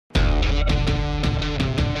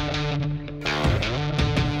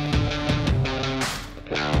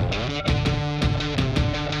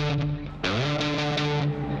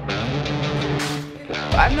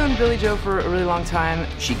known Billie Joe for a really long time.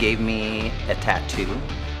 She gave me a tattoo.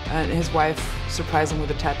 And his wife surprised him with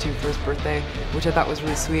a tattoo for his birthday, which I thought was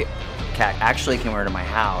really sweet. Kat actually came over to my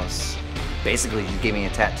house. Basically, he gave me a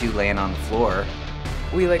tattoo laying on the floor.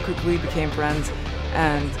 We quickly became friends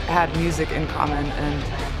and had music in common, and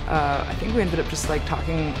I think we ended up just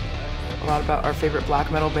talking a lot about our favorite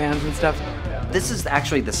black metal bands and stuff. This is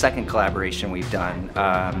actually the second collaboration we've done.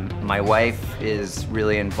 My wife is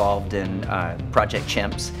really involved in Project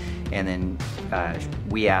Chimps, and then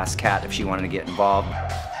we asked Kat if she wanted to get involved.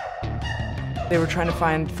 They were trying to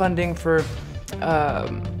find funding for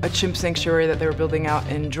a chimp sanctuary that they were building out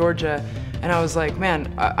in Georgia, and I was like,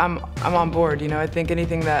 man, I'm on board. You know, I think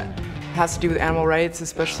anything that has to do with animal rights,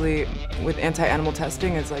 especially with anti-animal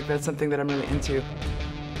testing, is that's something that I'm really into.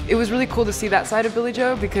 It was really cool to see that side of Billie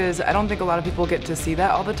Joe because I don't think a lot of people get to see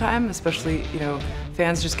that all the time, especially,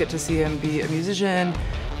 fans just get to see him be a musician.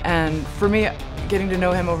 And for me, getting to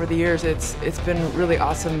know him over the years, it's been really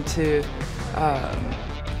awesome to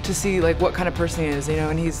see what kind of person he is,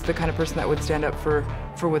 and he's the kind of person that would stand up for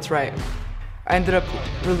what's right. I ended up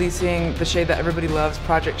releasing the shade that everybody loves,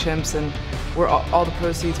 Project Chimps, and where all the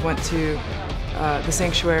proceeds went to the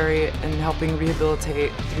sanctuary and helping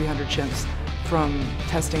rehabilitate 300 chimps from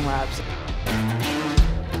testing labs.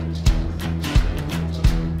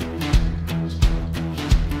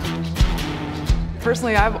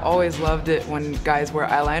 Personally, I've always loved it when guys wear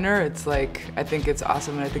eyeliner. It's I think it's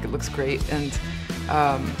awesome and I think it looks great. And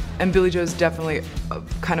Billie Joe's definitely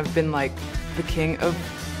kind of been the king of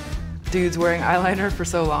dudes wearing eyeliner for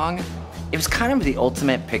so long. It was kind of the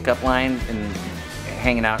ultimate pickup line in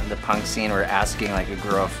hanging out in the punk scene or asking a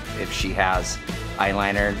girl if she has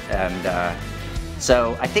eyeliner. And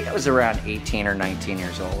so I think I was around 18 or 19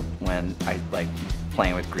 years old when I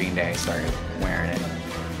playing with Green Day started wearing it.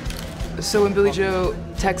 So when Billie Joe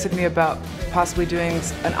texted me about possibly doing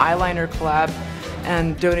an eyeliner collab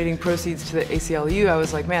and donating proceeds to the ACLU, I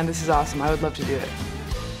was like, man, this is awesome. I would love to do it.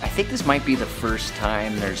 I think this might be the first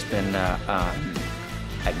time there's been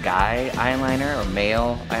a guy eyeliner or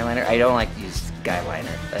male eyeliner. I don't like to use guy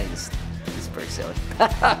liner. It's pretty silly.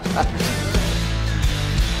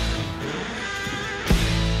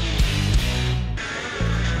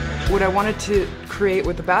 What I wanted to create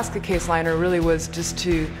with the Basketcase liner really was just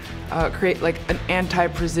to create an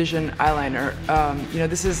anti-precision eyeliner.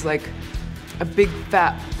 This is a big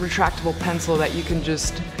fat retractable pencil that you can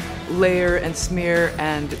just layer and smear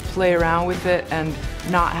and play around with it and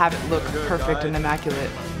not have it look perfect and immaculate.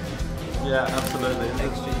 Yeah, absolutely.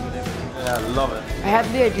 Yeah, I love it. I had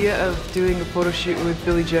the idea of doing a photo shoot with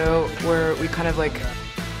Billie Joe where we kind of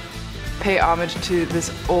pay homage to this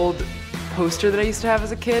old poster that I used to have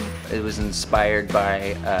as a kid. It was inspired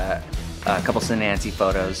by a couple of Nancy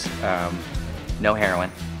photos, no heroin.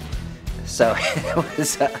 So it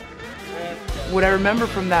was. What I remember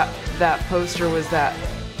from that poster was that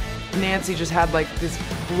Nancy just had this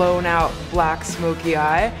blown out black smoky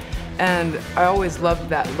eye, and I always loved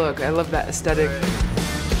that look. I loved that aesthetic.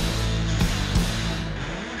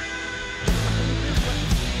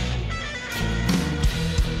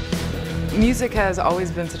 Music has always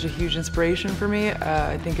been such a huge inspiration for me.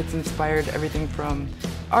 I think it's inspired everything from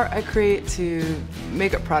art I create to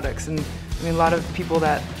makeup products. And I mean, a lot of people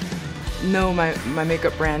that know my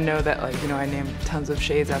makeup brand know that I name tons of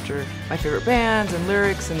shades after my favorite bands and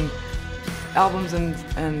lyrics and albums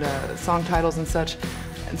and song titles and such.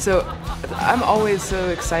 And so I'm always so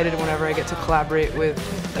excited whenever I get to collaborate with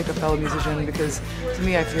a fellow musician because to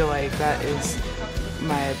me I feel like that is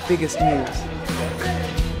my biggest muse.